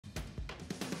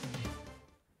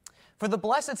For the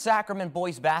Blessed Sacrament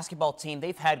boys basketball team,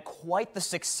 they've had quite the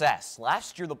success.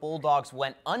 Last year, the Bulldogs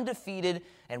went undefeated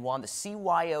and won the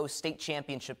CYO state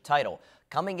championship title.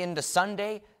 Coming into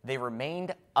Sunday, they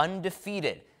remained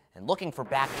undefeated and looking for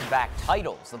back-to-back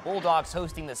titles. The Bulldogs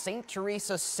hosting the St.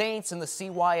 Theresa Saints in the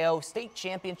CYO state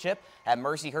championship at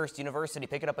Mercyhurst University.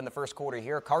 Pick it up in the first quarter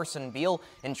here. Carson Beal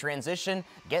in transition,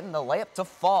 getting the layup to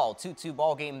fall. 2-2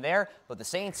 ball game there, but the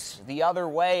Saints the other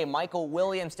way. Michael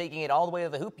Williams taking it all the way to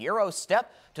the hoop. Euro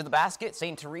step to the basket.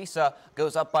 St. Theresa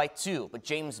goes up by 2, but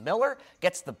James Miller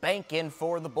gets the bank in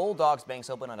for the Bulldogs. Banks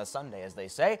open on a Sunday, as they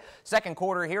say. Second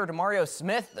quarter here, DeMario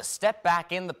Smith, the step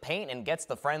back in the paint and gets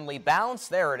the friendly bounce.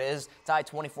 There it is, tied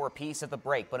 24 apiece at the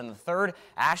break. But in the third,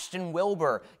 Ashton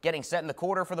Wilbur getting set in the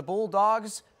quarter for the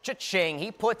Bulldogs. Cha-ching,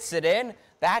 he puts it in.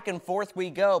 Back and forth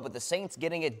we go, but the Saints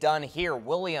getting it done here.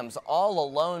 Williams all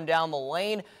alone down the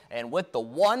lane, and with the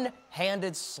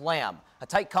one-handed slam. A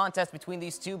tight contest between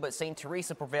these two, but St.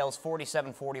 Theresa prevails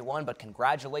 47-41. But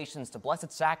congratulations to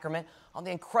Blessed Sacrament on the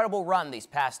incredible run these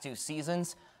past 2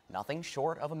 seasons. Nothing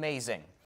short of amazing.